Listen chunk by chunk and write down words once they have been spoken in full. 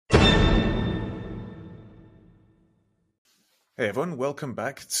Hey everyone, welcome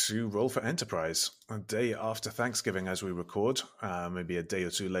back to Roll for Enterprise. A day after Thanksgiving as we record, maybe a day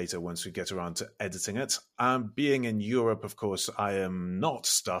or two later once we get around to editing it. Being in Europe, of course, I am not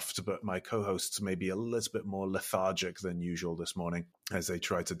stuffed, but my co-hosts may be a little bit more lethargic than usual this morning as they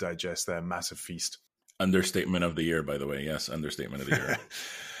try to digest their massive feast. Understatement of the year, by the way. Yes, understatement of the year.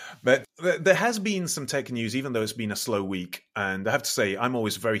 But there has been some tech news, even though it's been a slow week. And I have to say, I'm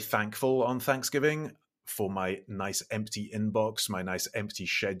always very thankful on Thanksgiving for my nice empty inbox, my nice empty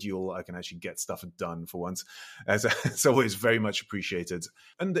schedule. I can actually get stuff done for once. It's always very much appreciated.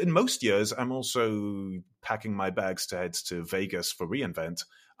 And in most years, I'm also packing my bags to head to Vegas for reInvent.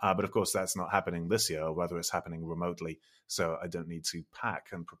 But of course, that's not happening this year, or rather, it's happening remotely. So I don't need to pack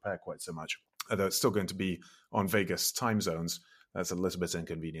and prepare quite so much. Although it's still going to be on Vegas time zones. That's a little bit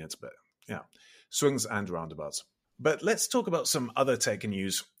inconvenient, but yeah, swings and roundabouts. But let's talk about some other tech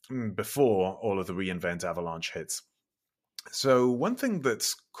news before all of the reInvent avalanche hits. So one thing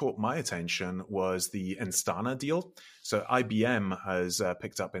that's caught my attention was the Instana deal. So IBM has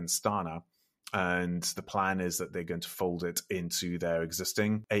picked up Instana, and the plan is that they're going to fold it into their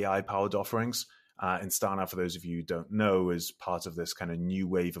existing AI-powered offerings. Instana, for those of you who don't know, is part of this kind of new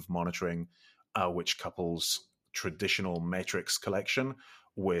wave of monitoring, which couples traditional metrics collection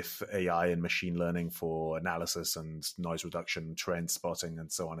with AI and machine learning for analysis and noise reduction, trend spotting,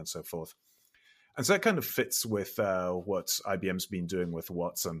 and so on and so forth. And so that kind of fits with what IBM's been doing with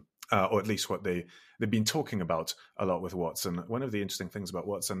Watson, or at least what they've been talking about a lot with Watson. One of the interesting things about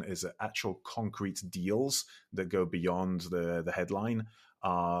Watson is that actual concrete deals that go beyond the headline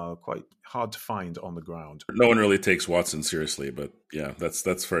are quite hard to find on the ground. No one really takes Watson seriously, but yeah,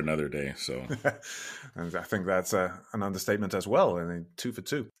 that's for another day. So, and I think that's an understatement as well. I mean, 2 for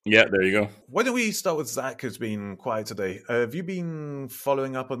 2. yeah, there you go. Why don't we start with Zach, who's been quiet today? Have you been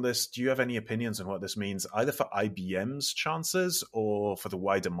following up on this? Do you have any opinions on what this means, either for IBM's chances or for the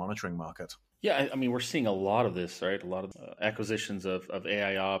wider monitoring market? Yeah, I mean, we're seeing a lot of this, right? A lot of acquisitions of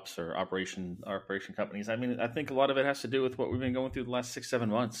AI ops or operation companies. I mean, I think a lot of it has to do with what we've been going through the last 6-7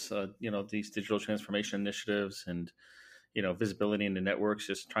 months. These digital transformation initiatives and visibility into networks,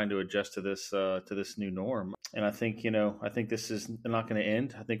 just trying to adjust to this new norm. And I think this is not going to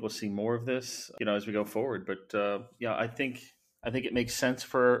end. I think we'll see more of this, as we go forward. But I think it makes sense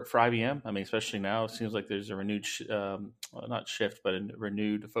for IBM. I mean, especially now, it seems like there's a renewed, not shift, but a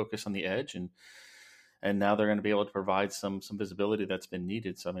renewed focus on the edge, and now they're going to be able to provide some visibility that's been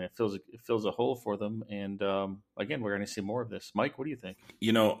needed. So I mean, it fills a hole for them. And again, we're going to see more of this. Mike, what do you think?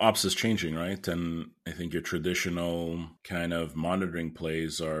 Ops is changing, right? And I think your traditional kind of monitoring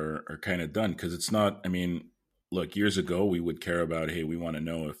plays are kind of done because it's not. I mean, look, years ago we would care about, hey, we want to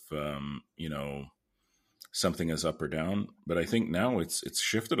know if something is up or down, but I think now it's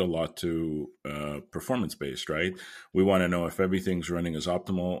shifted a lot to performance based, right? We want to know if everything's running as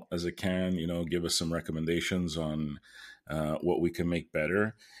optimal as it can. Give us some recommendations on what we can make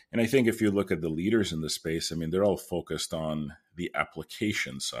better. And I think if you look at the leaders in the space, I mean, they're all focused on the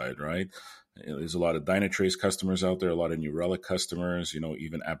application side, right? There's a lot of Dynatrace customers out there, a lot of New Relic customers,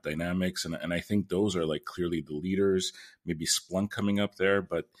 even App Dynamics, and I think those are like clearly the leaders. Maybe Splunk coming up there,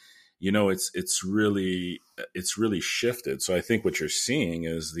 but it's really shifted. So I think what you're seeing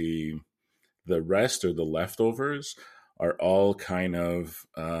is the rest or the leftovers are all kind of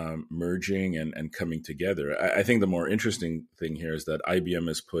merging and coming together. I think the more interesting thing here is that IBM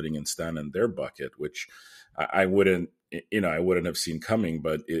is putting Instana in their bucket, which I wouldn't have seen coming,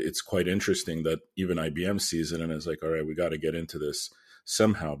 but it's quite interesting that even IBM sees it and is like, all right, we got to get into this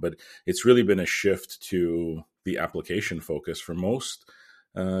somehow. But it's really been a shift to the application focus for most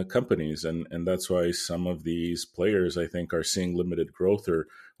companies, and that's why some of these players, I think, are seeing limited growth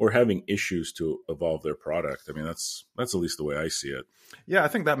or having issues to evolve their product. I mean, that's at least the way I see it. Yeah, I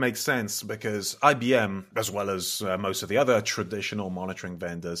think that makes sense because IBM, as well as most of the other traditional monitoring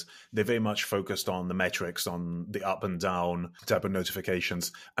vendors, they're very much focused on the metrics, on the up and down type of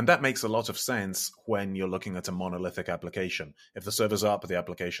notifications. And that makes a lot of sense when you're looking at a monolithic application. If the server's up, the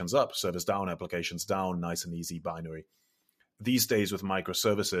application's up, server's down, application's down, nice and easy binary. These days with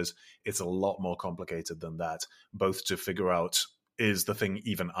microservices, it's a lot more complicated than that, both to figure out, is the thing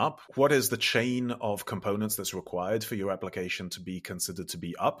even up? What is the chain of components that's required for your application to be considered to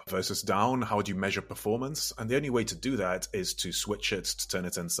be up versus down? How do you measure performance? And the only way to do that is to switch it, to turn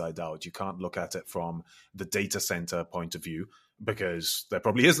it inside out. You can't look at it from the data center point of view, because there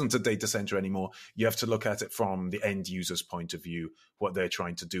probably isn't a data center anymore. You have to look at it from the end user's point of view, what they're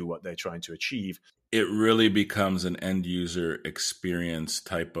trying to do, what they're trying to achieve. It really becomes an end user experience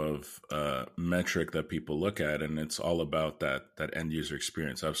type of metric that people look at, and it's all about that end user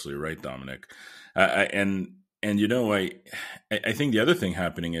experience. Absolutely right, Dominic. And And I think the other thing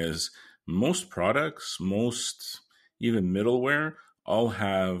happening is most products, most even middleware, all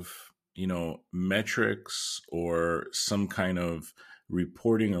have metrics or some kind of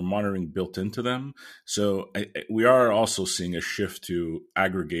reporting or monitoring built into them. So we are also seeing a shift to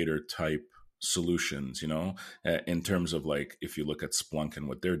aggregator type solutions, in terms of like, if you look at Splunk and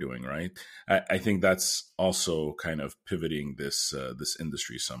what they're doing, right? I think that's also kind of pivoting this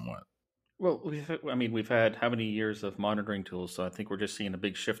industry somewhat. Well, we've had how many years of monitoring tools? So I think we're just seeing a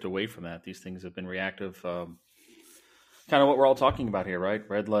big shift away from that. These things have been reactive. Kind of what we're all talking about here, right?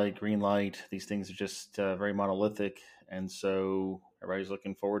 Red light, green light. These things are just very monolithic, and so everybody's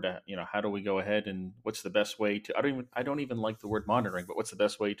looking forward to how do we go ahead and what's the best way to? I don't even like the word monitoring, but what's the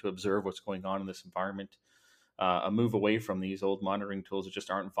best way to observe what's going on in this environment? A move away from these old monitoring tools that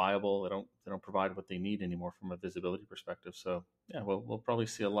just aren't viable. They don't provide what they need anymore from a visibility perspective. So yeah, we'll probably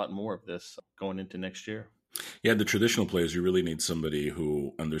see a lot more of this going into next year. Yeah, the traditional players, you really need somebody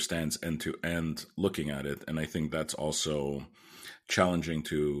who understands end to end looking at it. And I think that's also challenging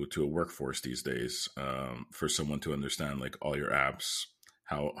to a workforce these days, for someone to understand like all your apps,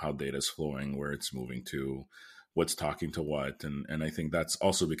 how data is flowing, where it's moving to, what's talking to what. And I think that's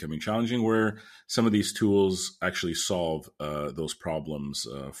also becoming challenging, where some of these tools actually solve those problems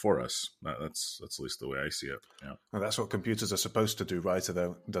for us. That's at least the way I see it. Yeah. Well, that's what computers are supposed to do, right?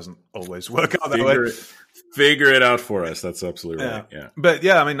 Although it doesn't always work out that way. Figure it out for us. That's absolutely right. Yeah. But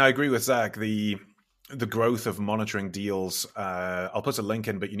yeah, I mean, I agree with Zach. The growth of monitoring deals, I'll put a link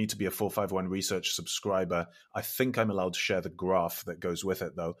in, but you need to be a 451 Research subscriber. I think I'm allowed to share the graph that goes with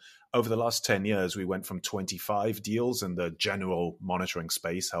it, though. Over the last 10 years, we went from 25 deals in the general monitoring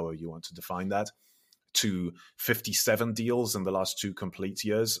space, however you want to define that, to 57 deals in the last 2 complete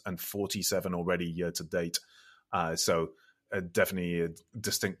years and 47 already year to date. So definitely a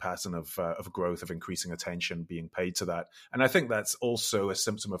distinct pattern of growth, of increasing attention being paid to that. And I think that's also a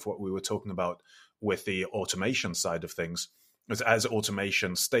symptom of what we were talking about with the automation side of things. As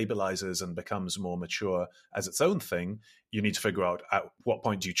automation stabilizes and becomes more mature as its own thing, you need to figure out at what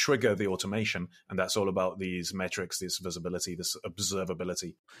point do you trigger the automation, and that's all about these metrics, this visibility, this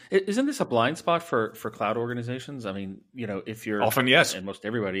observability. Isn't this a blind spot for cloud organizations? I mean, if you're often, yes, and most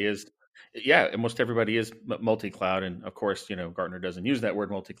everybody is, yeah, and most everybody is multi-cloud, and of course, Gartner doesn't use that word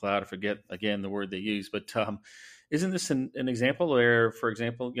multi-cloud. I forget again the word they use, but isn't this an example where, for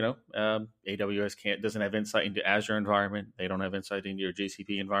example, AWS doesn't have insight into Azure environment, they don't have insight into your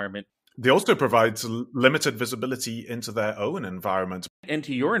GCP environment. They also provide limited visibility into their own environment.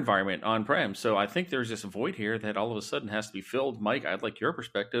 Into your environment on-prem. So I think there's this void here that all of a sudden has to be filled. Mike, I'd like your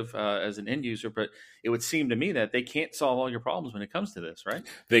perspective as an end user, but it would seem to me that they can't solve all your problems when it comes to this, right?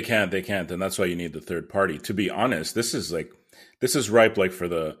 They can't. And that's why you need the third party. To be honest, this is ripe like for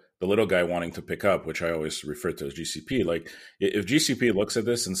the little guy wanting to pick up, which I always refer to as GCP. Like if GCP looks at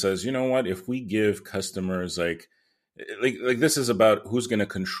this and says, you know what, if we give customers like this is about who's going to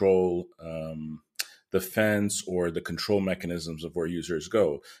control the fence or the control mechanisms of where users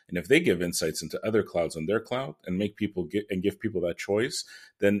go. And if they give insights into other clouds on their cloud and make people give people that choice,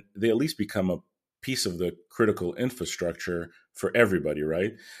 then they at least become a piece of the critical infrastructure for everybody,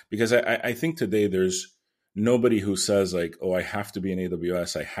 right? Because I think today there's nobody who says like, oh, I have to be in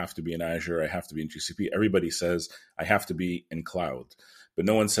AWS, I have to be in Azure, I have to be in GCP. Everybody says I have to be in cloud, but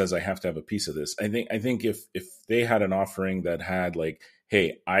no one says I have to have a piece of this. I think if they had an offering that had like,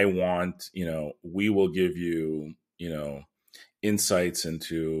 hey, I want, we will give you, insights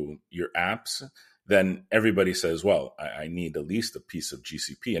into your apps, then everybody says, well, I need at least a piece of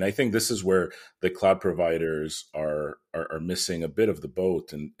GCP. And I think this is where the cloud providers are missing a bit of the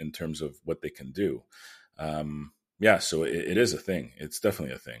boat in terms of what they can do. So it is a thing. It's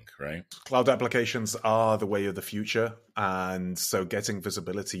definitely a thing, right? Cloud applications are the way of the future. And so getting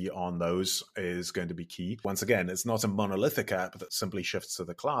visibility on those is going to be key. Once again, it's not a monolithic app that simply shifts to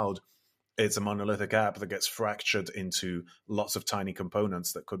the cloud. It's a monolithic app that gets fractured into lots of tiny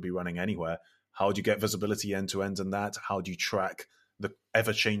components that could be running anywhere. How do you get visibility end to end in that? How do you track the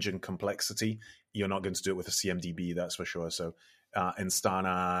ever-changing complexity? You're not going to do it with a CMDB, that's for sure. So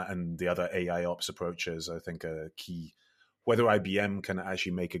Instana and the other AI ops approaches, I think, are key. Whether IBM can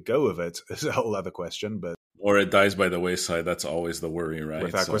actually make a go of it is a whole other question. But or it dies by the wayside. That's always the worry, right?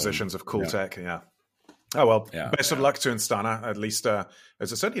 With acquisitions of cool tech, yeah. Oh, well, best of luck to Instana. At least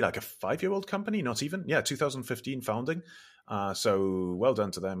it's certainly like a 5-year-old company, not even. 2015 founding. So well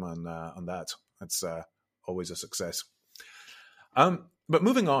done to them on that. It's always a success. But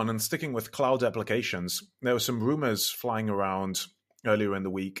moving on and sticking with cloud applications, there were some rumors flying around earlier in the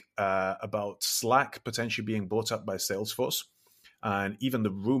week about Slack potentially being bought up by Salesforce. And even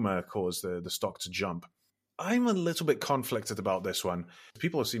the rumor caused the stock to jump. I'm a little bit conflicted about this one.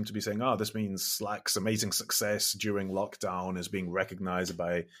 People seem to be saying, oh, this means Slack's amazing success during lockdown is being recognized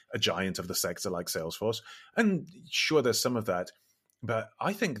by a giant of the sector like Salesforce. And sure, there's some of that. But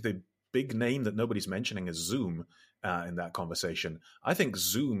I think the big name that nobody's mentioning is Zoom in that conversation. I think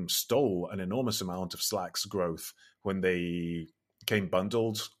Zoom stole an enormous amount of Slack's growth when they came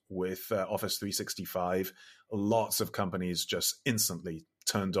bundled with Office 365. Lots of companies just instantly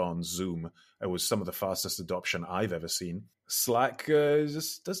turned on Zoom. It was some of the fastest adoption I've ever seen. Slack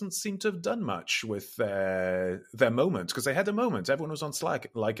just doesn't seem to have done much with their moment, because they had a moment. Everyone was on Slack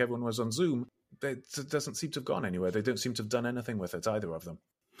like everyone was on Zoom. It doesn't seem to have gone anywhere. They don't seem to have done anything with it, either of them.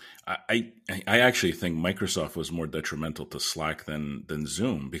 I actually think Microsoft was more detrimental to Slack than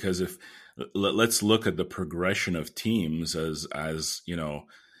Zoom, because if let's look at the progression of Teams as you know,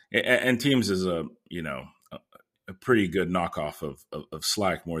 and Teams is a pretty good knockoff of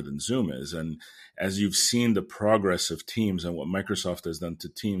Slack more than Zoom is. And as you've seen the progress of Teams and what Microsoft has done to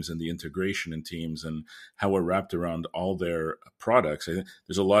Teams and the integration in Teams and how we're wrapped around all their products, I think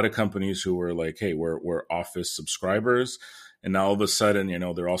there's a lot of companies who were like, hey, we're Office subscribers. And now all of a sudden,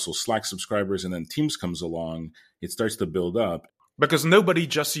 they're also Slack subscribers. And then Teams comes along, it starts to build up. Because nobody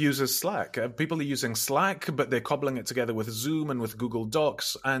just uses Slack. People are using Slack, but they're cobbling it together with Zoom and with Google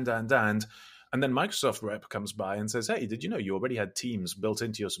Docs and then Microsoft rep comes by and says, hey, did you know you already had Teams built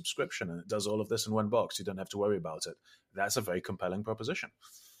into your subscription and it does all of this in one box? You don't have to worry about it. That's a very compelling proposition.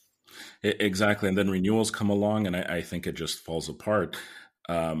 Exactly. And then renewals come along and I think it just falls apart.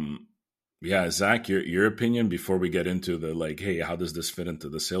 Yeah, Zach, your opinion before we get into the hey, how does this fit into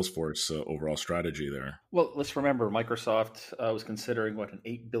the Salesforce overall strategy there? Well, let's remember Microsoft was considering an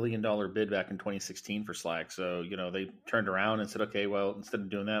 $8 billion bid back in 2016 for Slack. So, they turned around and said, okay, well, instead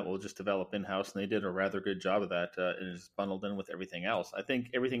of doing that, we'll just develop in-house. And they did a rather good job of that. And it's bundled in with everything else. I think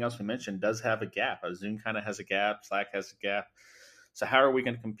everything else we mentioned does have a gap. Zoom kind of has a gap. Slack has a gap. So how are we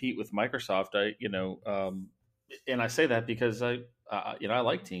going to compete with Microsoft? And I say that because I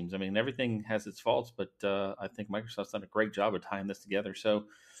like Teams. I mean, everything has its faults, but I think Microsoft's done a great job of tying this together. So,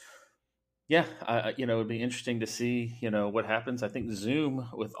 yeah, it'd be interesting to see, what happens. I think Zoom,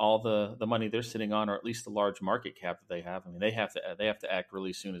 with all the money they're sitting on, or at least the large market cap that they have, I mean, they have to act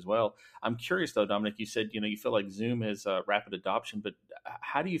really soon as well. I'm curious though, Dominic. You said you feel like Zoom is rapid adoption, but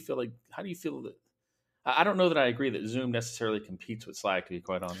how do you feel that? I don't know that I agree that Zoom necessarily competes with Slack, to be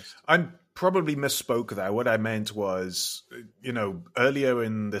quite honest. I probably misspoke there. What I meant was, earlier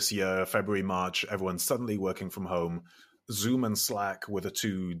in this year, February, March, everyone's suddenly working from home. Zoom and Slack were the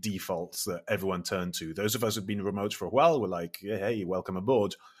two defaults that everyone turned to. Those of us who've been remote for a while were like, hey, welcome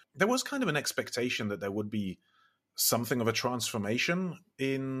aboard. There was kind of an expectation that there would be something of a transformation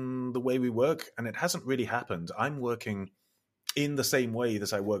in the way we work, and it hasn't really happened. I'm working in the same way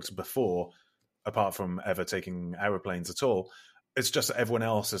that I worked before, apart from ever taking aeroplanes at all. It's just that everyone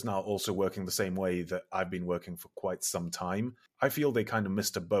else is now also working the same way that I've been working for quite some time. I feel they kind of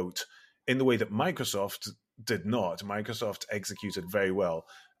missed a boat in the way that Microsoft did not. Microsoft executed very well.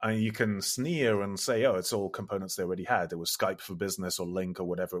 And you can sneer and say, oh, it's all components they already had. There was Skype for Business or Lync or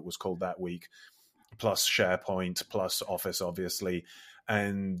whatever it was called that week, plus SharePoint, plus Office, obviously.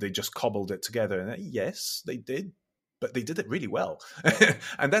 And they just cobbled it together. And yes, they did. But they did it really well.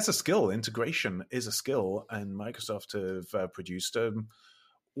 And that's a skill. Integration is a skill. And Microsoft have produced,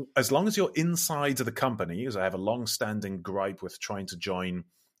 as long as you're inside the company, as I have a long-standing gripe with trying to join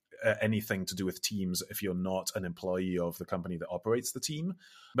anything to do with Teams if you're not an employee of the company that operates the team.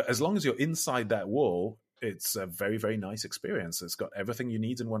 But as long as you're inside that wall, it's a very, very nice experience. It's got everything you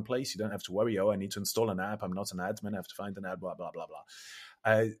need in one place. You don't have to worry, I need to install an app. I'm not an admin. I have to find an app, blah, blah, blah,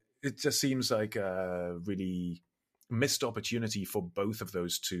 blah. It just seems like a really missed opportunity for both of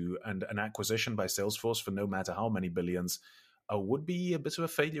those two, and an acquisition by Salesforce for no matter how many billions would be a bit of a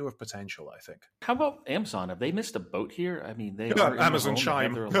failure of potential, I think. How about Amazon? Have they missed a boat here? I mean, they are Amazon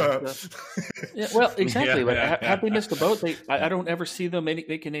Chime. Yeah, well, exactly. But have they missed a boat? I don't ever see them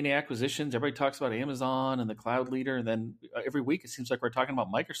making any acquisitions. Everybody talks about Amazon and the cloud leader, and then every week it seems like we're talking about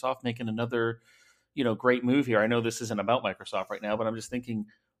Microsoft making another, great move here. I know this isn't about Microsoft right now, but I'm just thinking,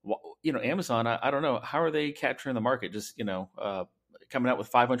 Amazon, I don't know. How are they capturing the market? Just, coming out with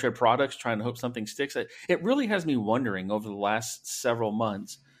 500 products, trying to hope something sticks. It really has me wondering over the last several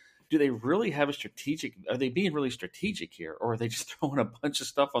months, do they really have are they being really strategic here? Or are they just throwing a bunch of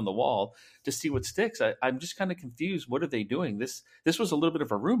stuff on the wall to see what sticks? I'm just kind of confused. What are they doing? This was a little bit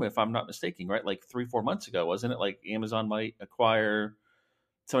of a rumor, if I'm not mistaken, right? Like 3-4 months ago, wasn't it? Like Amazon might acquire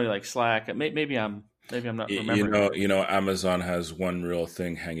somebody like Slack. Maybe I'm Maybe I'm not remembering. Amazon has one real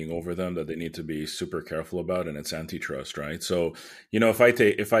thing hanging over them that they need to be super careful about, and it's antitrust, right? So,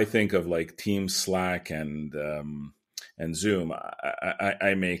 if I think of like Teams, Slack, and Zoom,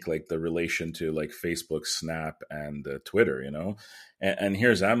 I make like the relation to like Facebook, Snap, and Twitter, and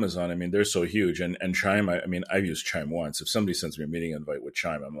here's Amazon. I mean, they're so huge, and Chime. I mean, I've used Chime once. If somebody sends me a meeting invite with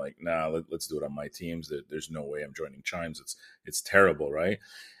Chime, I'm like, nah, let's do it on my Teams. There's no way I'm joining Chimes. It's terrible, right?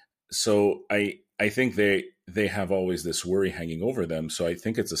 So I think they have always this worry hanging over them. So I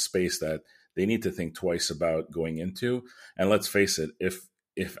think it's a space that they need to think twice about going into. And let's face it,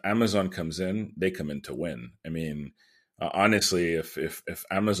 if Amazon comes in, they come in to win. I mean, honestly, if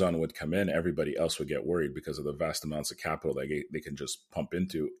Amazon would come in, everybody else would get worried because of the vast amounts of capital they can just pump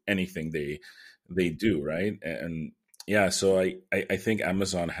into anything they do, right? And yeah, so I think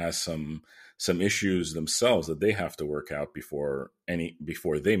Amazon has some issues themselves that they have to work out before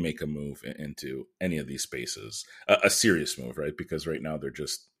they make a move into any of these spaces, a serious move, right? Because right now they're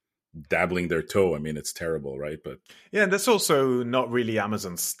just dabbling their toe. I mean, it's terrible, right? But yeah, and that's also not really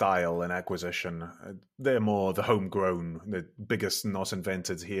Amazon's style in acquisition. They're more the homegrown, the biggest not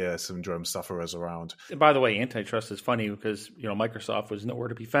invented here syndrome sufferers around. And by the way, antitrust is funny because Microsoft was nowhere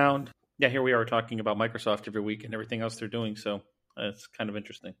to be found. Yeah, here we are talking about Microsoft every week and everything else they're doing. So it's kind of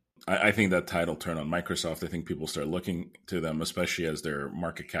interesting. I think that tide will turn on Microsoft. I think people start looking to them, especially as their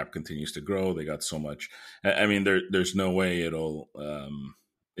market cap continues to grow. They got so much. I mean, there's no way it'll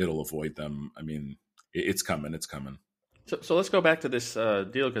avoid them. I mean, it's coming. It's coming. So let's go back to this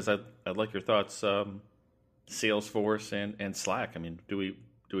deal because I'd like your thoughts. Salesforce and Slack. I mean, do we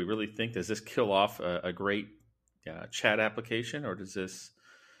really think, does this kill off a great chat application, or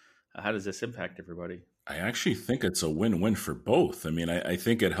how does this impact everybody? I actually think it's a win-win for both. I mean, I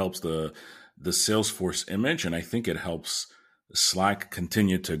think it helps the Salesforce image, and I think it helps Slack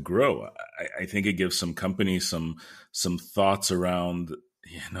continue to grow. I think it gives some companies some thoughts around,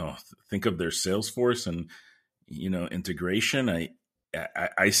 think of their Salesforce and, integration.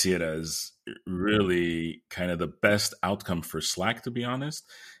 I see it as really kind of the best outcome for Slack, to be honest,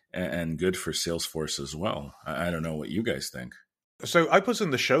 and good for Salesforce as well. I don't know what you guys think. So I put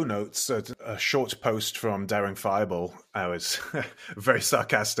in the show notes a short post from Daring Fireball. I was very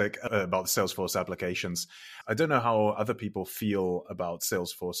sarcastic about Salesforce applications. I don't know how other people feel about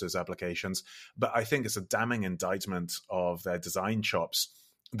Salesforce's applications, but I think it's a damning indictment of their design chops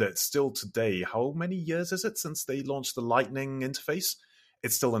that still today, how many years is it since they launched the Lightning interface?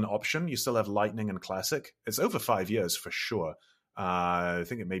 It's still an option. You still have Lightning and Classic. It's over 5 years for sure. I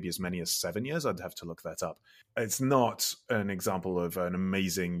think it may be as many as 7 years. I'd have to look that up. It's not an example of an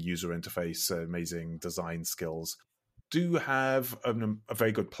amazing user interface, amazing design skills. Do have a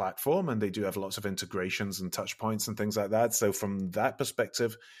very good platform, and they do have lots of integrations and touch points and things like that. So from that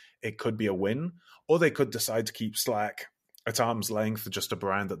perspective, it could be a win. Or they could decide to keep Slack at arm's length, just a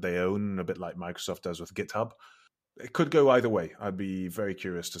brand that they own, a bit like Microsoft does with GitHub. It could go either way. I'd be very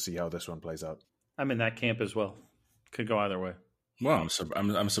curious to see how this one plays out. I'm in that camp as well. Could go either way. Well,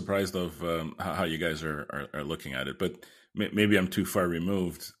 I'm surprised of how you guys are looking at it, but maybe I'm too far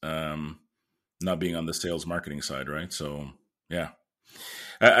removed, not being on the sales marketing side, right? So yeah,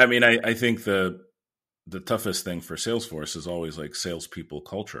 I mean, I think the toughest thing for Salesforce is always like salespeople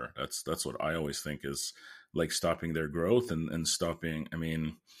culture. That's what I always think is like stopping their growth and stopping. I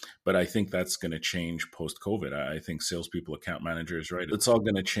mean, but I think that's going to change post-COVID. I think salespeople, account managers, right? It's all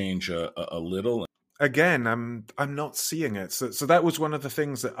going to change a little. Again, I'm not seeing it. So that was one of the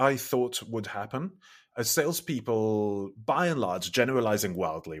things that I thought would happen. As salespeople, by and large, generalizing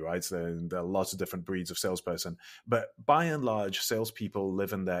wildly, right? So there are lots of different breeds of salesperson, but by and large, salespeople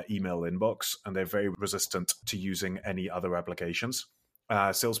live in their email inbox, and they're very resistant to using any other applications.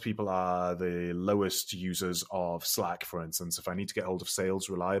 Salespeople are the lowest users of Slack, for instance. If I need to get hold of sales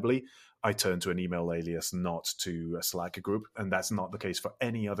reliably, I turn to an email alias, not to a Slack group, and that's not the case for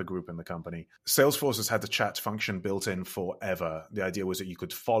any other group in the company. Salesforce has had the chat function built in forever. The idea was that you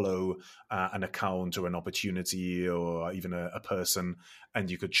could follow an account or an opportunity or even a person, and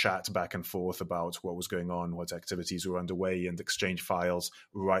you could chat back and forth about what was going on, what activities were underway, and exchange files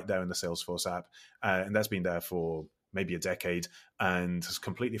right there in the Salesforce app. And that's been there for maybe a decade and has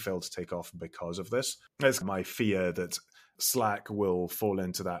completely failed to take off because of this. It's my fear that Slack will fall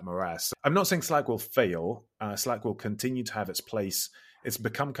into that morass. I'm not saying Slack will fail. Slack will continue to have its place It's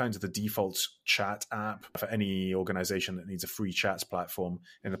become kind of the default chat app for any organization that needs a free chats platform.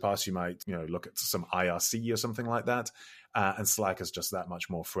 In the past, you might look at some IRC or something like that. And Slack is just that much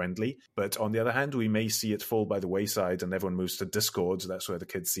more friendly. But on the other hand, we may see it fall by the wayside and everyone moves to Discord. That's where the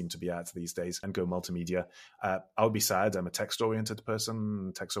kids seem to be at these days, and go multimedia. I would be sad. I'm a text-oriented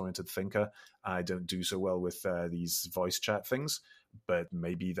person, text-oriented thinker. I don't do so well with these voice chat things. But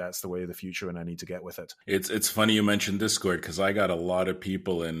maybe that's the way of the future and I need to get with it. It's funny you mentioned Discord, because I got a lot of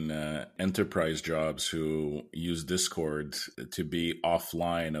people in enterprise jobs who use Discord to be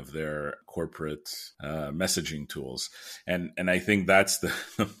offline of their corporate messaging tools. And I think that's the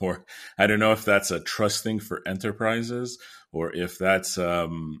more, I don't know if that's a trust thing for enterprises or if that's,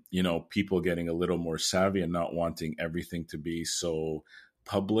 people getting a little more savvy and not wanting everything to be so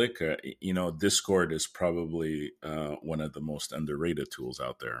public. Discord is probably one of the most underrated tools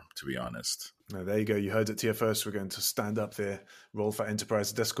out there, to be honest. Now, there you go. You heard it here first. We're going to stand up the role for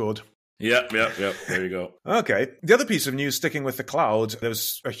enterprise Discord. Yep. There you go. Okay. The other piece of news, sticking with the cloud, there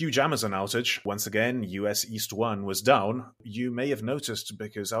was a huge Amazon outage. Once again, US East 1 was down. You may have noticed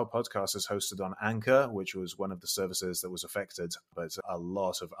because our podcast is hosted on Anchor, which was one of the services that was affected, but a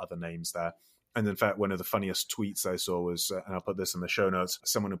lot of other names there. And in fact, one of the funniest tweets I saw was, and I'll put this in the show notes,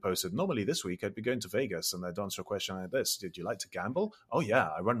 someone who posted, normally this week I'd be going to Vegas and I'd answer a question like this. Did you like to gamble? Oh yeah,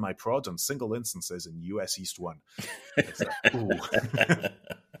 I run my prod on single instances in US East 1. It's like, ooh.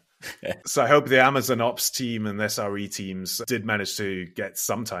 So I hope the Amazon Ops team and SRE teams did manage to get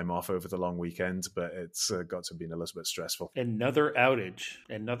some time off over the long weekend, but it's got to be a little bit stressful. Another outage,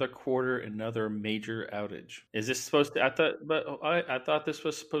 another quarter, another major outage. Is this supposed to? I thought this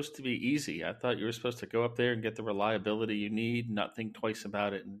was supposed to be easy. I thought you were supposed to go up there and get the reliability you need, not think twice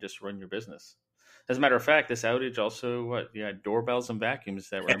about it, and just run your business. As a matter of fact, this outage also, doorbells and vacuums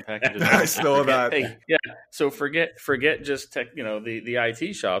that were unpackaged. I saw that. Hey, yeah. So forget just tech, the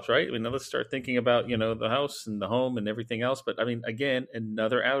IT shops, right? I mean, let's start thinking about, the house and the home and everything else. But I mean, again,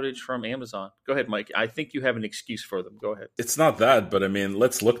 another outage from Amazon. Go ahead, Mike. I think you have an excuse for them. Go ahead. It's not that, but I mean,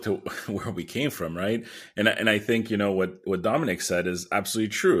 let's look to where we came from, right? And I think, what Dominic said is absolutely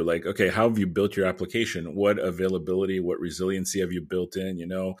true. Like, okay, how have you built your application? What availability, what resiliency have you built in?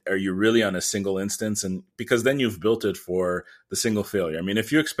 Are you really on a single instance? And because then you've built it for the single failure. I mean,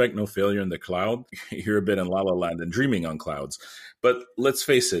 if you expect no failure in the cloud, you're a bit in la la land and dreaming on clouds. But let's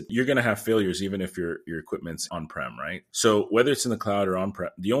face it, you're going to have failures even if your equipment's on-prem, right? So whether it's in the cloud or on-prem,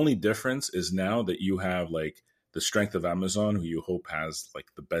 the only difference is now that you have like the strength of Amazon, who you hope has like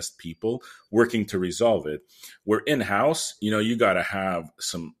the best people working to resolve it. Where in-house, you got to have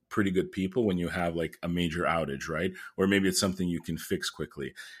some pretty good people when you have like a major outage, right? Or maybe it's something you can fix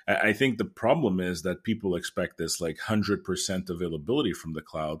quickly. I think the problem is that people expect this like 100% availability from the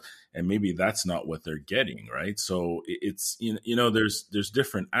cloud, and maybe that's not what they're getting, right? So it's, there's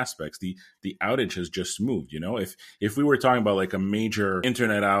different aspects. The outage has just moved, if we were talking about like a major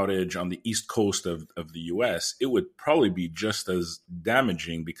internet outage on the East Coast of the US, it would probably be just as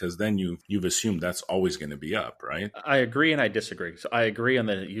damaging because then you've assumed that's always going to be up, right? I agree and I disagree. So I agree on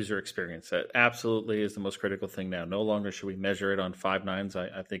the user experience. That absolutely is the most critical thing now. No longer should we measure it on 5 nines.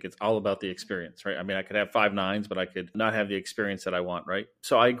 I think it's all about the experience, right? I mean, I could have 5 nines, but I could not have the experience that I want, right?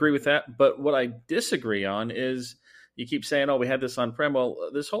 So I agree with that. But what I disagree on is you keep saying, oh, we had this on-prem. Well,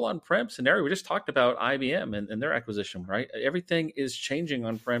 this whole on-prem scenario, we just talked about IBM and their acquisition, right? Everything is changing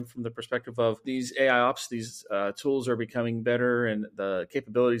on-prem from the perspective of these AI ops. These tools are becoming better and the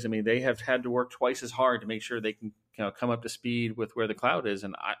capabilities. I mean, they have had to work twice as hard to make sure they can come up to speed with where the cloud is.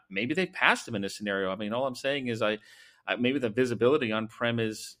 And maybe they passed them in this scenario. I mean, all I'm saying is maybe the visibility on-prem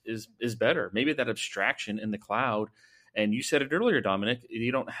is better. Maybe that abstraction in the cloud. And you said it earlier, Dominic,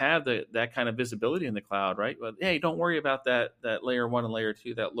 you don't have that kind of visibility in the cloud, right? Well, hey, don't worry about that layer 1 and layer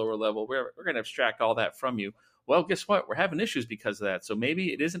 2, that lower level. We're going to abstract all that from you. Well, guess what? We're having issues because of that. So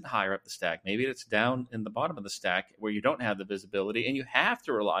maybe it isn't higher up the stack. Maybe it's down in the bottom of the stack where you don't have the visibility and you have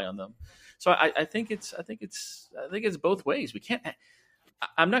to rely on them. So I think it's both ways. We can't.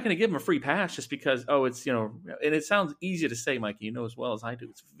 I'm not going to give them a free pass just because it's and it sounds easy to say, Mike, as well as I do.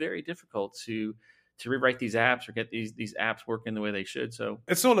 It's very difficult to rewrite these apps or get these apps working the way they should. So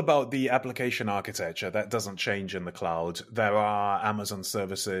it's all about the application architecture. That doesn't change in the cloud. There are Amazon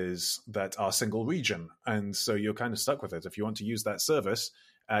services that are single region. And so you're kind of stuck with it. If you want to use that service,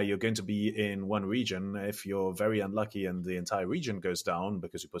 you're going to be in one region. If you're very unlucky and the entire region goes down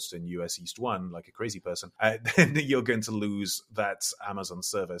because you put it in US East 1 like a crazy person, then you're going to lose that Amazon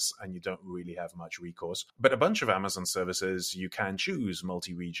service and you don't really have much recourse. But a bunch of Amazon services, you can choose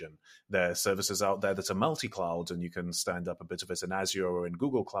multi-region. There are services out there that are multi-cloud, and you can stand up a bit of it in Azure or in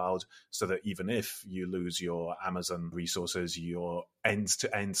Google Cloud, so that even if you lose your Amazon resources, your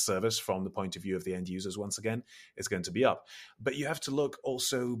end-to-end service from the point of view of the end users, once again, is going to be up. But you have to look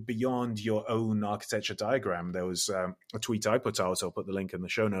also beyond your own architecture diagram. There was a tweet I put out, I'll put the link in the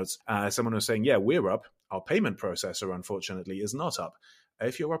show notes. Someone was saying, yeah, we're up. Our payment processor, unfortunately, is not up.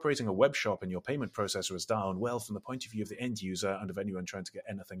 If you're operating a web shop and your payment processor is down, well, from the point of view of the end user and of anyone trying to get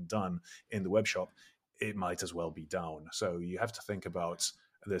anything done in the web shop, it might as well be down. So you have to think about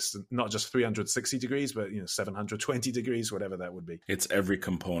this, not just 360 degrees, but 720 degrees, whatever that would be. It's every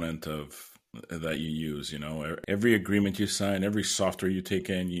component of that you use, every agreement you sign, every software you take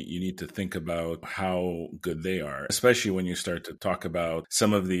in, you need to think about how good they are, especially when you start to talk about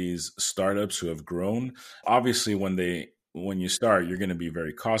some of these startups who have grown. Obviously, when you start, you're going to be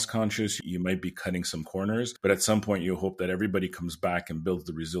very cost conscious. You might be cutting some corners, but at some point you hope that everybody comes back and builds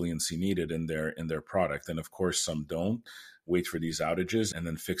the resiliency needed in their product. And of course, some don't. Wait for these outages and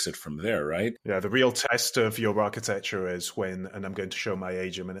then fix it from there, right? Yeah, the real test of your architecture is when, and I'm going to show my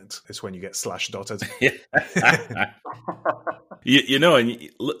age a minute, is when you get /dotted. And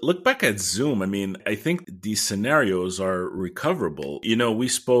look back at Zoom. I mean, I think these scenarios are recoverable. We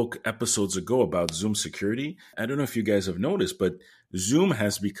spoke episodes ago about Zoom security. I don't know if you guys have noticed, but Zoom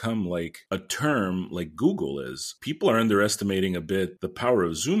has become like a term like Google is. People are underestimating a bit the power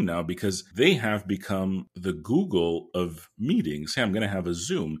of Zoom now because they have become the Google of meetings. Hey, I'm going to have a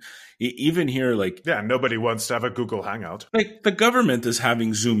Zoom. Even here, nobody wants to have a Google Hangout. Like the government is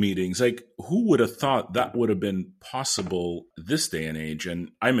having Zoom meetings. Like, who would have thought that would have been possible this day and age?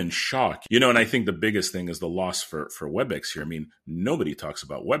 And I'm in shock. And I think the biggest thing is the loss for WebEx here. I mean, nobody talks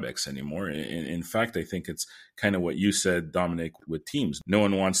about WebEx anymore. In fact, I think it's kind of what you said, Dominic, with Teams. No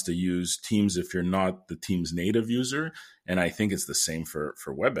one wants to use Teams if you're not the Teams native user. And I think it's the same for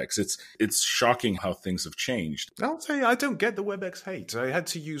WebEx. It's shocking how things have changed. I'll say I don't get the WebEx hate. I had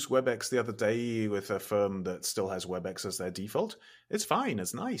to use WebEx the other day with a firm that still has WebEx as their default. It's fine.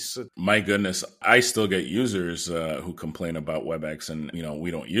 It's nice. My goodness, I still get users who complain about WebEx and,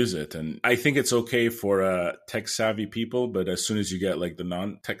 we don't use it. And I think it's okay for tech-savvy people, but as soon as you get like the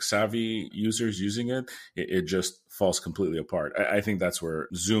non-tech-savvy users using it, it just falls completely apart. I think that's where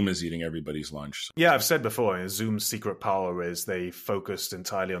Zoom is eating everybody's lunch. Yeah, I've said before, Zoom's secret power is they focused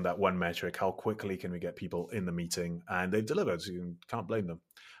entirely on that one metric, how quickly can we get people in the meeting, and they've delivered, so you can't blame them.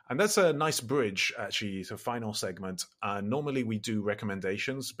 And that's a nice bridge, actually, to final segment. Normally we do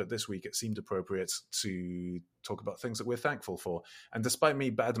recommendations, but this week it seemed appropriate to talk about things that we're thankful for. And despite me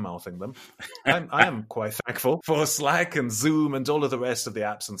bad-mouthing them, I am quite thankful for Slack and Zoom and all of the rest of the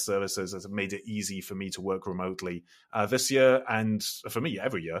apps and services that have made it easy for me to work remotely this year, and for me,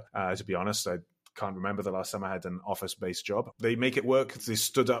 every year, to be honest. I can't remember the last time I had an office-based job. They make it work. They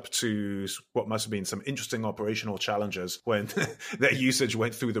stood up to what must have been some interesting operational challenges when their usage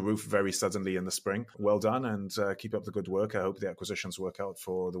went through the roof very suddenly in the spring. Well done, and keep up the good work. I hope the acquisitions work out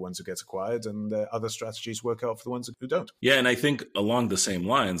for the ones who get acquired, and the other strategies work out for the ones who don't. Yeah, and I think along the same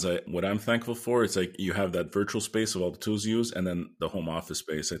lines, what I'm thankful for is like you have that virtual space of all the tools you use, and then the home office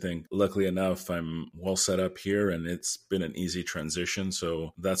space. I think luckily enough, I'm well set up here, and it's been an easy transition.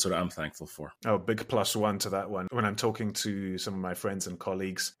 So that's what I'm thankful for. Oh, big +1 to that one. When I'm talking to some of my friends and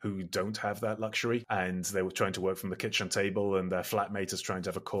colleagues who don't have that luxury and they were trying to work from the kitchen table and their flatmate is trying to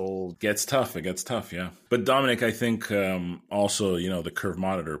have a call. It gets tough, yeah. But Dominic, I think also, the curve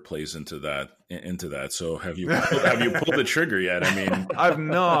monitor plays into that. So have you pulled the trigger yet? I mean, I've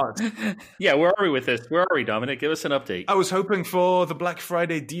not. Yeah, where are we with this? Where are we, Dominic? Give us an update. I was hoping for the Black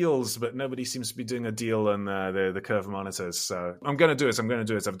Friday deals, but nobody seems to be doing a deal on the curve monitors. So I'm going to do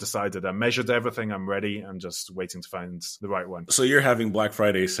it. I've decided. I measured everything. I'm ready. I'm just waiting to find the right one. So you're having Black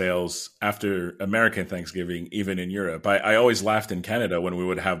Friday sales after American Thanksgiving, even in Europe. I always laughed in Canada when we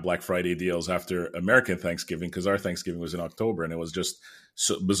would have Black Friday deals after American Thanksgiving because our Thanksgiving was in October and it was just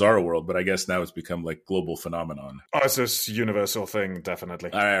so bizarre world, but I guess now it's become like global phenomenon. Oh, it's this universal thing,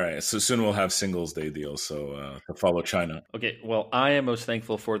 definitely. All right. So soon we'll have Singles Day deals. So to follow China. Okay. Well, I am most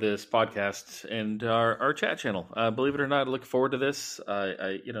thankful for this podcast and our chat channel. Believe it or not, I look forward to this.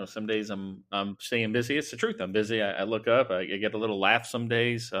 I some days I'm staying busy. It's the truth. I'm busy. I look up. I get a little laugh some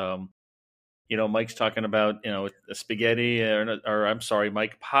days. Mike's talking about, a spaghetti or I'm sorry,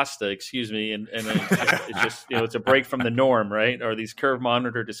 Mike, pasta, excuse me. And it's just, it's a break from the norm, right? Or these curve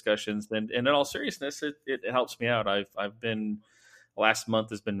monitor discussions. And in all seriousness, it helps me out. I've been last month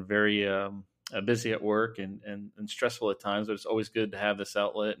has been very busy at work and stressful at times, but it's always good to have this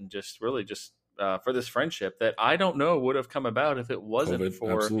outlet and just really just for this friendship that I don't know would have come about if it wasn't COVID,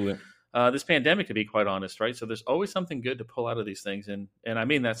 for absolutely. This pandemic, to be quite honest, right? So there's always something good to pull out of these things, and I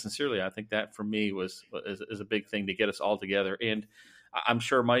mean that sincerely. I think that for me is a big thing to get us all together. And I'm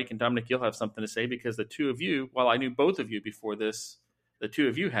sure Mike and Dominic, you'll have something to say because the two of you, while I knew both of you before this, the two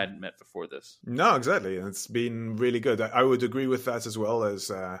of you hadn't met before this. No, exactly. It's been really good. I would agree with that as well as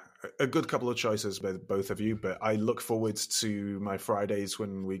a good couple of choices by both of you. But I look forward to my Fridays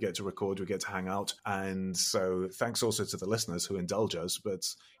when we get to record, we get to hang out. And so thanks also to the listeners who indulge us. But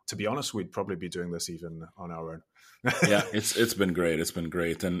to be honest, we'd probably be doing this even on our own. Yeah, it's been great. It's been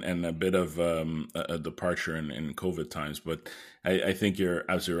great, and a bit of a departure in COVID times. But I think you're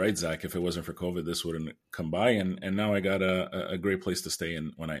absolutely right, Zach. If it wasn't for COVID, this wouldn't come by. And now I got a great place to stay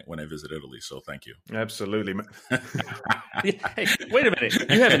in when I visit Italy. So thank you. Absolutely. Hey, wait a minute.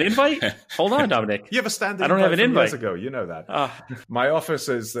 You have an invite? Hold on, Dominic. You have a standing. I don't have an invite. Years ago, you know that. My office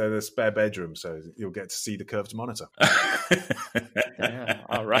is the spare bedroom, so you'll get to see the curved monitor. Yeah,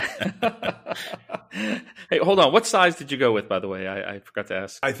 all right. Hey, hold on. What size did you go with, by the way? I forgot to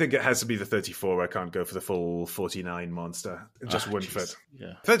ask. I think it has to be the 34. I can't go for the full 49 monster. It just wouldn't fit.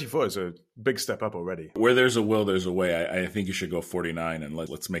 Yeah. 34 is a big step up already. Where there's a will, there's a way. I think you should go 49 and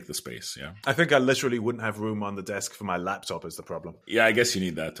let's make the space. Yeah. I think I literally wouldn't have room on the desk for my laptop is the problem. Yeah, I guess you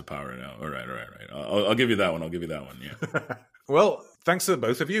need that to power it out. All right. I'll give you that one. Yeah. Well, thanks to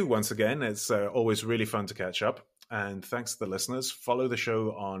both of you once again. It's always really fun to catch up. And thanks to the listeners. Follow the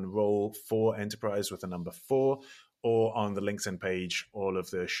show on Roll4Enterprise with the number 4 or on the LinkedIn page. All of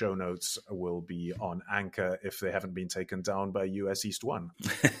the show notes will be on Anchor if they haven't been taken down by US East 1.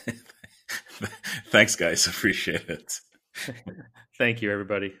 Thanks, guys. Appreciate it. Thank you,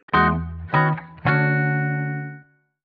 everybody.